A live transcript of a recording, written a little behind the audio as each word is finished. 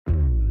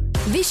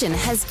Vision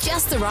has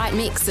just the right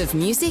mix of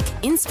music,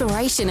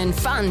 inspiration and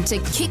fun to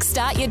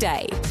kickstart your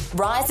day.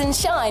 Rise and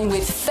shine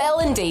with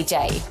Fel and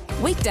DJ.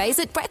 Weekdays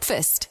at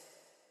breakfast.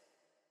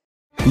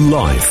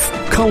 Life,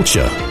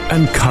 culture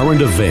and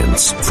current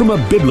events from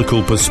a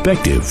biblical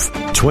perspective.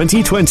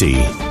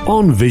 2020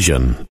 on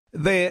Vision.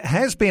 There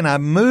has been a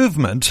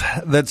movement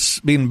that's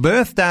been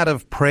birthed out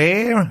of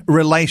prayer,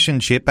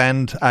 relationship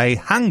and a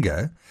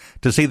hunger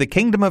to see the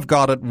kingdom of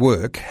God at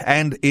work,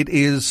 and it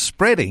is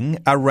spreading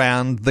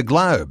around the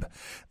globe.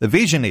 The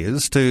vision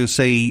is to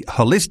see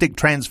holistic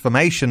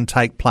transformation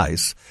take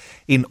place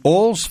in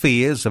all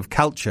spheres of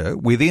culture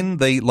within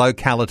the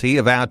locality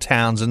of our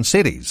towns and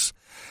cities.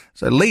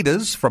 So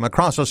leaders from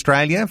across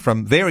Australia,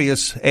 from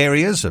various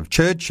areas of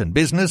church and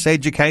business,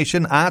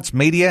 education, arts,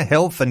 media,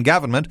 health and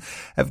government,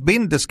 have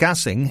been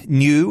discussing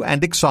new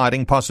and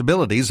exciting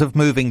possibilities of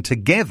moving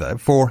together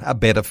for a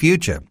better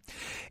future.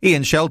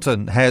 Ian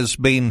Shelton has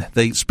been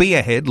the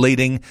spearhead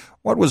leading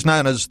what was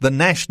known as the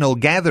National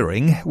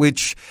Gathering,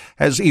 which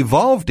has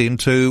evolved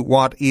into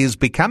what is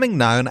becoming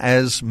known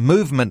as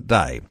Movement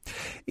Day.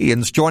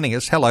 Ian's joining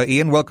us. Hello,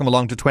 Ian. Welcome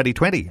along to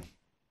 2020.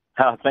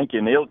 Thank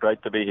you, Neil.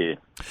 Great to be here.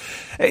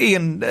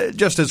 Ian,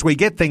 just as we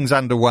get things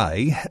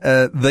underway,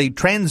 the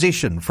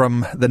transition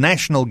from the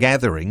National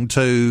Gathering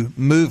to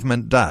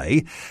Movement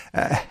Day,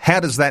 how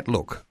does that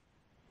look?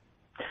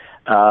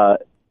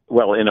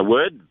 Well, in a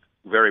word,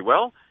 very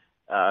well.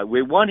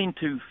 We're wanting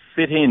to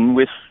fit in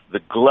with the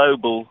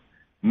global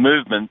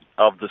movement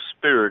of the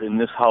Spirit in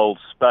this whole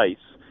space.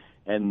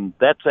 And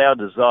that's our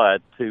desire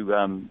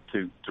to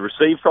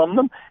receive from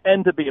them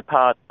and to be a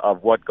part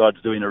of what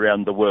God's doing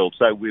around the world.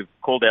 So we've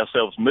called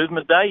ourselves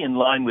Movement Day in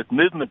line with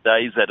movement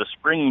days that are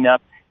springing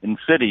up in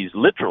cities,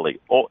 literally,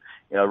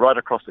 right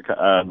across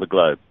the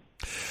globe.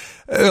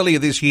 Earlier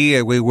this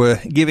year, we were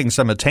giving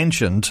some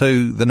attention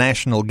to the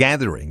National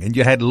Gathering, and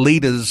you had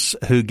leaders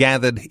who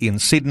gathered in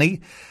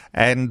Sydney,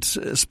 and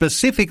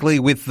specifically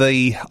with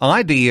the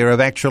idea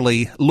of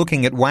actually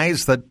looking at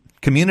ways that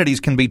communities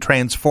can be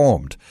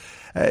transformed.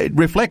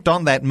 Reflect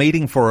on that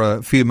meeting for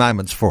a few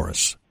moments for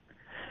us.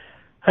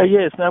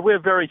 Yes, now we're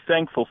very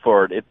thankful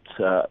for it. It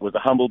was a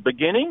humble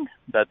beginning,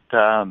 but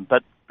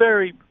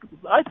very,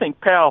 I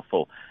think,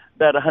 powerful.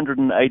 About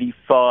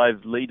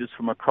 185 leaders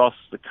from across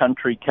the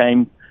country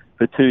came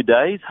for 2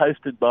 days,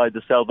 hosted by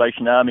the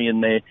Salvation Army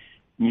in their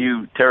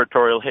new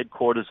territorial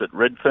headquarters at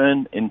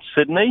Redfern in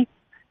Sydney.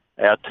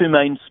 Our two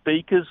main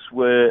speakers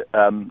were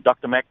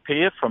Dr. Mac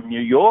Peer from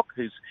New York,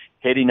 who's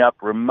heading up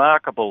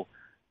remarkable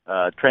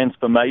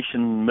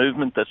transformation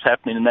movement that's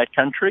happening in that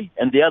country.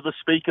 And the other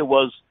speaker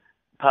was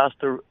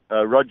Pastor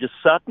Roger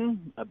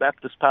Sutton, a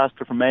Baptist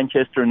pastor from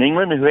Manchester in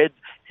England, who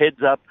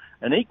heads up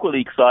an equally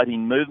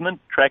exciting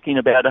movement, tracking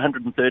about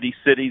 130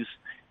 cities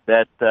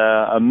that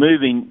are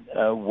moving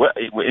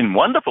in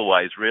wonderful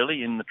ways,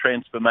 really, in the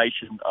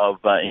transformation of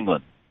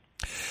England.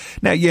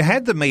 Now, you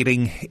had the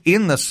meeting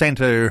in the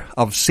centre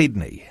of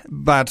Sydney,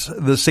 but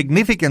the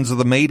significance of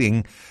the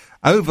meeting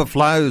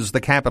overflows the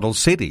capital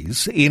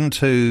cities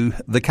into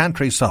the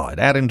countryside,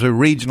 out into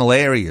regional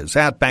areas,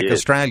 outback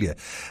Australia.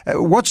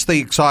 What's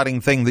the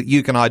exciting thing that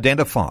you can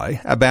identify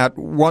about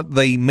what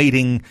the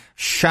meeting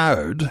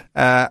showed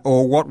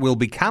or what will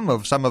become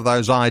of some of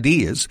those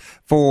ideas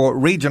for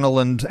regional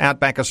and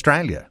outback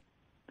Australia?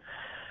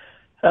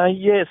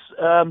 Yes.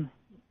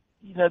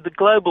 The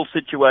global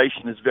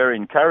situation is very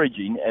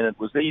encouraging, and it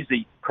was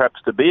easy perhaps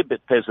to be a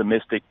bit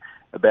pessimistic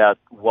about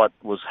what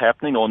was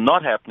happening or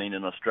not happening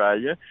in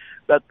Australia.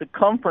 But the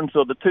conference,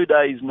 or the 2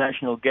 days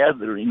National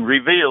Gathering,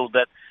 revealed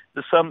that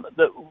there's some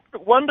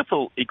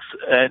wonderful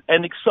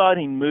and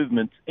exciting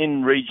movements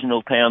in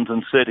regional towns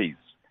and cities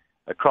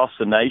across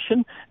the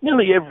nation.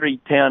 Nearly every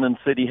town and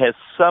city has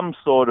some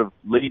sort of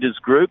leaders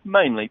group,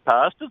 mainly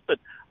pastors, but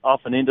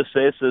often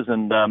intercessors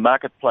and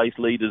marketplace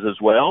leaders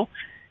as well.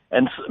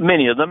 And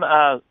many of them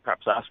are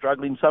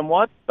struggling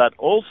somewhat, but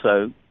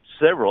also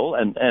several,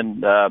 they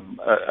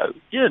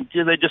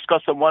just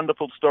got some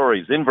wonderful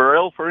stories.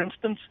 Inverell, for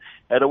instance,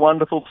 had a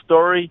wonderful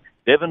story.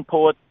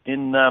 Devonport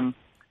in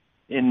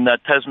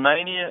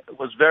Tasmania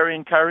was very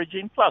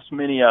encouraging, plus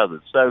many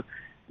others. So,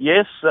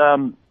 yes,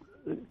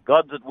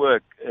 God's at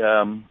work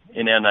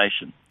in our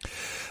nation.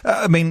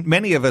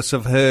 Many of us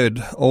have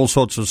heard all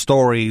sorts of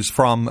stories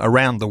from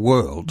around the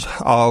world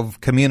of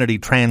community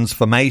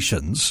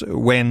transformations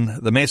when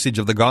the message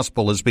of the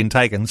gospel has been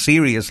taken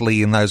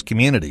seriously in those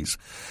communities.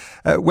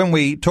 When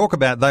we talk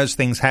about those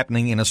things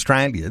happening in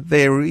Australia,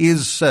 there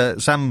is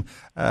some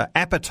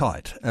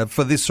appetite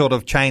for this sort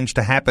of change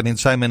to happen in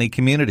so many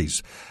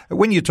communities.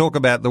 When you talk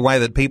about the way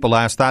that people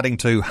are starting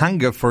to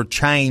hunger for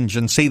change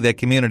and see their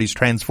communities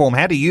transform,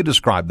 how do you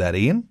describe that,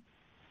 Ian?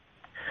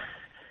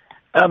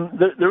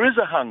 There is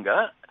a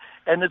hunger,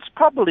 and it's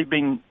probably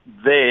been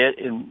there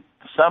in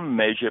some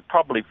measure,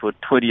 probably for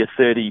 20 or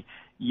 30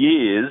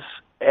 years,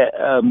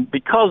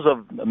 because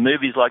of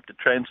movies like The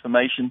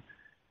Transformation,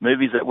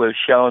 movies that were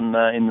shown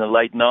in the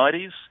late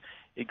 90s,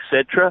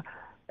 etc.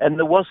 And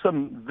there was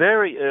some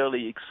very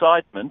early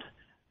excitement,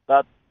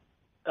 but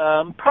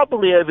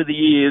Probably over the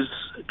years,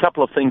 a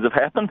couple of things have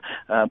happened.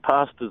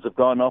 Pastors have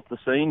gone off the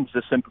scene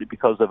just simply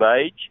because of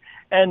age,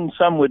 and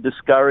some were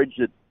discouraged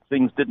that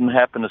things didn't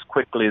happen as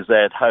quickly as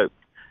they had hoped.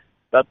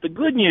 But the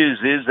good news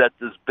is that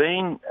there's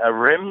been a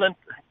remnant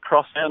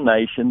across our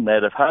nation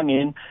that have hung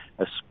in,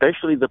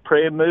 especially the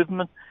prayer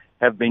movement,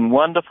 have been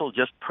wonderful,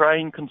 just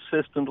praying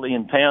consistently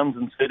in towns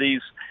and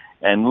cities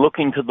and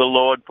looking to the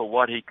Lord for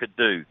what He could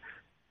do.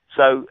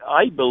 So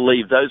I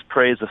believe those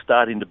prayers are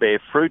starting to bear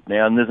fruit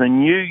now, and there's a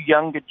new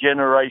younger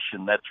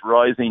generation that's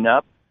rising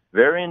up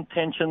very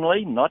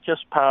intentionally, not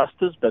just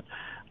pastors, but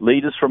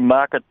leaders from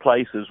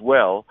marketplace as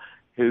well,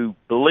 who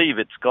believe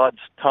it's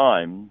God's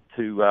time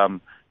to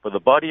for the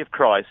body of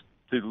Christ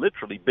to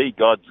literally be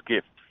God's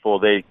gift for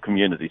their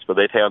communities, for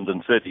their towns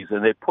and cities,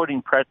 and they're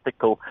putting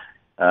practical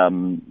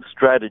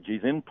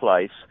strategies in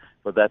place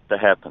for that to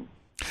happen.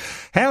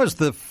 How is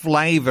the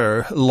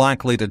flavour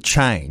likely to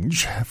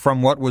change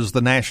from what was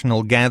the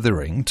National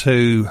Gathering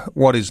to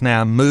what is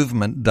now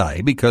Movement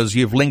Day? Because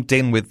you've linked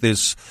in with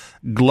this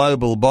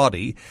global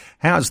body.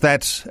 How is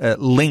that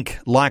link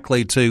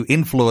likely to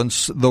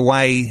influence the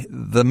way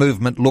the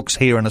movement looks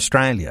here in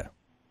Australia?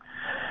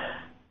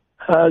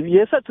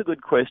 Yes, that's a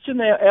good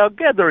question. Our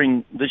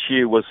gathering this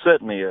year was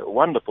certainly a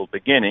wonderful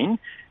beginning,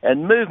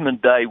 and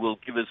Movement Day will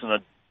give us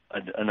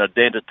an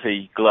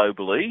identity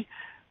globally.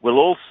 We'll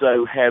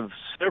also have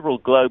several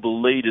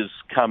global leaders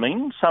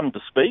coming, some to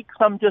speak,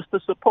 some just to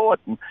support.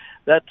 And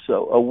that's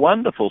a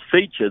wonderful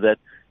feature that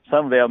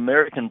some of our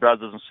American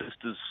brothers and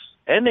sisters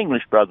and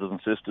English brothers and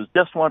sisters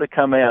just want to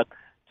come out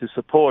to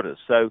support us.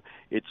 So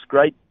it's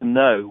great to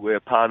know we're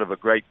part of a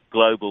great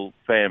global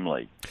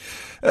family.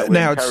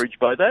 We're encouraged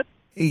by that.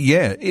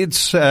 Yeah,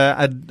 it's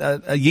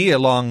a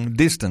year-long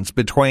distance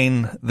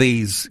between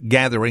these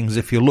gatherings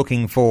if you're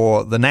looking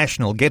for the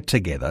national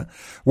get-together.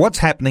 What's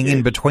happening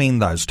in between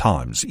those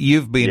times?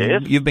 You've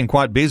been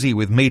quite busy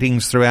with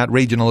meetings throughout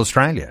regional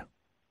Australia.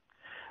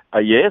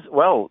 Yes,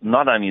 well,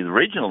 not only the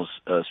regional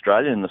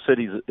Australia, in the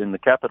cities, in the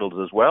capitals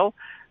as well.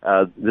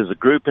 There's a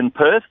group in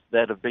Perth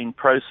that have been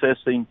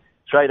processing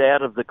straight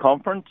out of the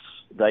conference.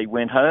 They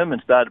went home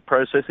and started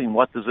processing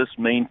what does this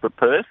mean for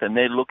Perth, and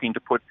they're looking to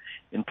put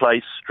in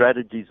place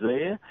strategies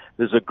there.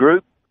 There's a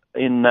group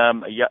in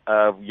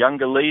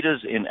younger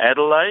leaders in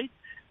Adelaide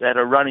that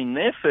are running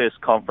their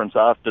first conference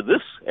after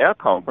this, our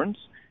conference,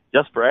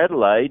 just for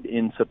Adelaide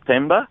in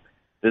September.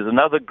 There's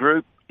another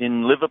group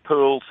in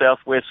Liverpool,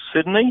 southwest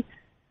Sydney,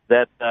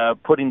 that are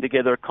putting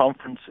together a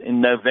conference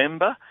in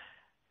November.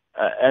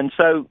 And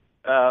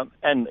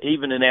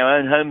even in our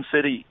own home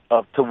city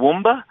of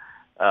Toowoomba,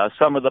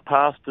 some of the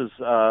pastors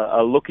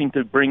are looking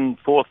to bring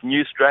forth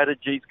new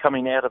strategies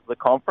coming out of the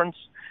conference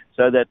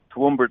so that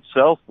Toowoomba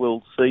itself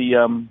will see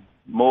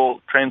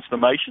more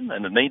transformation,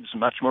 and it needs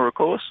much more, of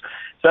course.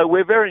 So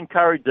we're very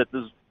encouraged that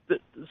there's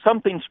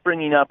something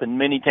springing up in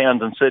many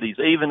towns and cities,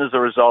 even as a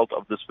result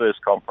of this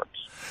first conference.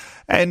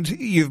 And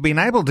you've been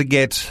able to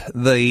get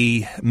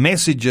the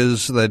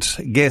messages that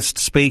guest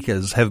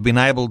speakers have been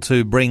able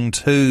to bring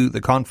to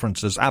the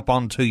conferences up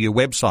onto your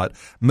website,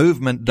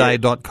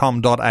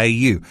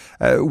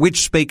 movementday.com.au.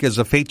 Which speakers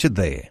are featured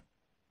there?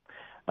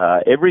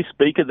 Every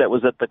speaker that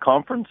was at the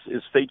conference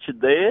is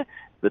featured there,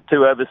 the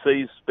two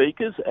overseas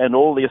speakers, and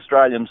all the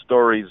Australian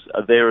stories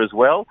are there as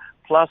well,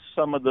 plus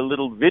some of the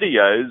little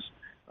videos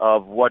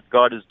of what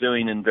God is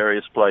doing in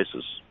various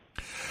places.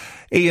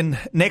 Ian,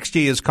 next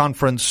year's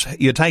conference,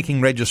 you're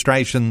taking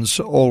registrations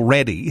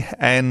already,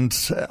 and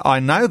I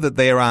know that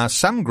there are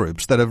some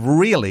groups that have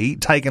really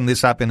taken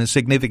this up in a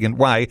significant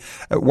way.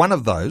 One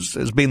of those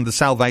has been the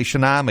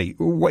Salvation Army.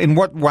 In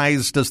what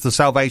ways does the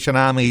Salvation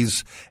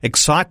Army's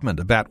excitement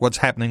about what's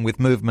happening with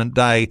Movement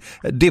Day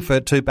differ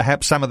to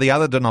perhaps some of the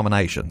other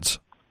denominations?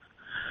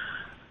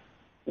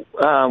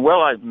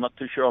 Well, I'm not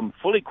too sure I'm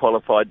fully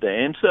qualified to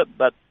answer,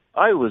 but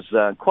I was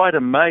quite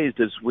amazed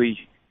as we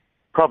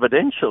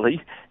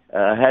providentially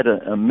had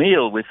a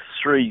meal with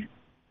three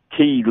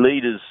key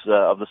leaders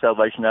of the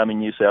Salvation Army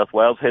New South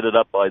Wales, headed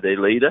up by their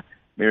leader,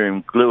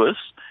 Miriam Glewis,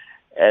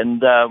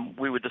 and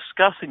we were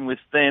discussing with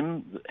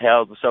them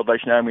how the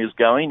Salvation Army is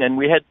going, and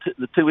we had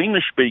the two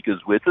English speakers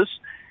with us,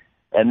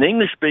 and the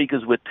English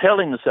speakers were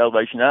telling the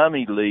Salvation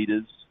Army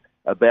leaders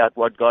about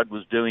what God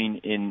was doing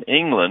in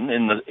England,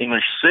 in the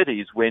English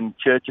cities, when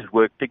churches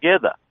worked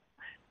together.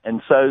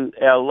 And so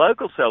our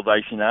local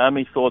Salvation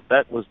Army thought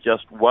that was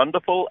just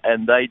wonderful,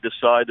 and they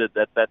decided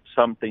that that's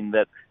something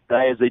that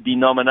they as a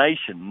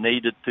denomination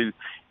needed to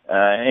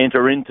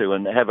enter into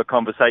and have a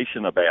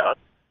conversation about.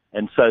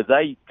 And so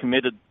they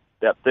committed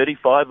about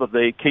 35 of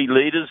their key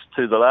leaders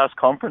to the last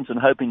conference and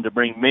hoping to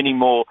bring many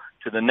more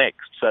to the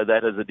next, so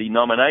that as a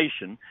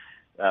denomination,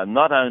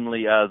 not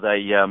only are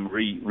they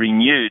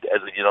renewed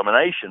as a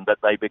denomination, but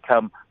they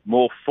become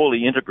more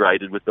fully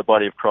integrated with the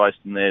body of Christ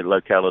in their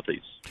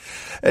localities.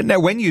 Now,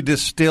 when you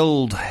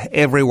distilled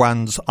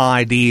everyone's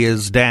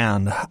ideas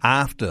down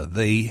after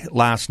the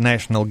last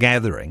national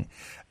gathering,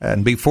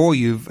 and before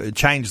you've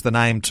changed the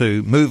name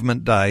to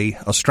Movement Day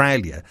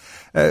Australia,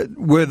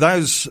 were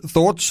those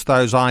thoughts,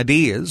 those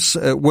ideas,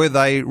 were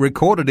they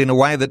recorded in a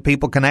way that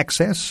people can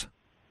access?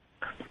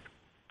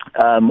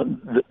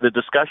 The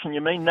discussion,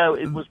 you mean? No,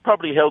 it was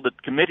probably held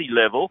at committee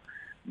level,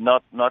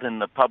 not in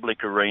the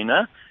public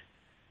arena.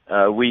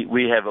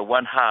 We have a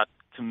one-heart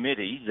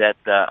committee that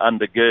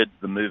undergirds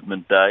the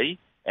Movement Day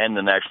and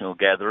the National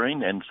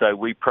Gathering, and so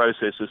we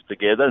process this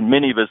together. And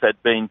many of us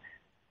had been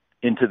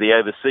into the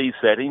overseas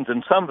settings,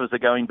 and some of us are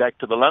going back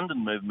to the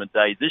London Movement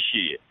Day this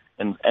year,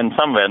 and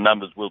some of our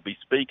numbers will be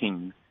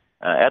speaking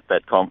at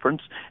that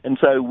conference. And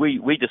so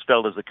we just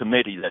felt as a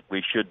committee that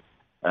we should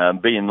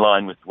be in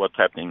line with what's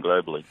happening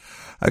globally.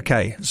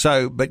 Okay,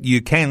 but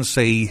you can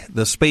see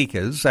the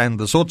speakers and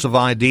the sorts of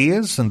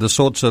ideas and the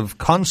sorts of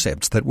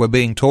concepts that were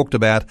being talked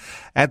about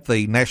at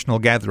the National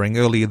Gathering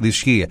earlier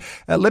this year.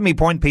 Let me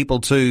point people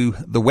to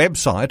the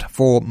website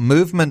for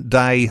Movement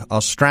Day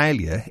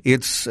Australia.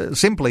 It's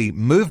simply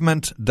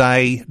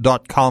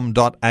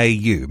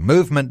movementday.com.au,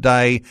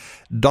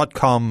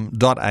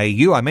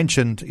 movementday.com.au. I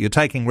mentioned you're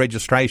taking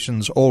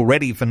registrations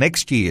already for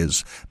next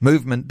year's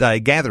Movement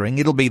Day gathering.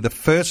 It'll be the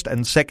 1st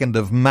and 2nd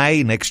of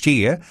May next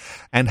year,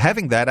 and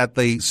having that at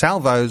the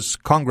Salvos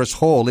Congress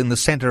Hall in the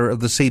centre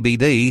of the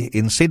CBD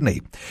in Sydney.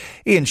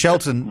 Ian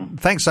Shelton,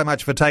 thanks so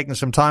much for taking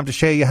some time to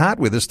share your heart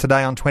with us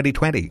today on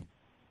 2020.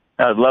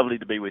 Lovely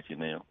to be with you,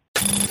 Neil.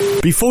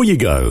 Before you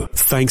go,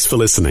 thanks for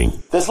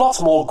listening. There's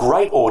lots more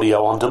great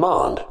audio on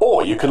demand,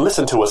 or you can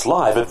listen to us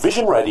live at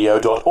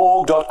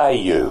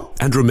visionradio.org.au.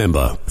 And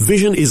remember,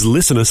 Vision is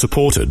listener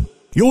supported.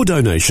 Your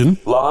donation,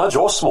 large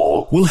or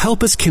small, will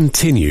help us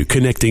continue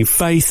connecting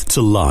faith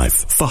to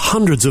life for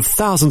hundreds of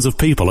thousands of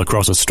people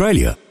across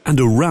Australia and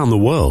around the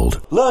world.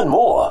 Learn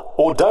more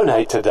or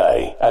donate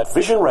today at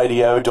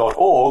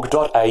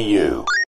visionradio.org.au.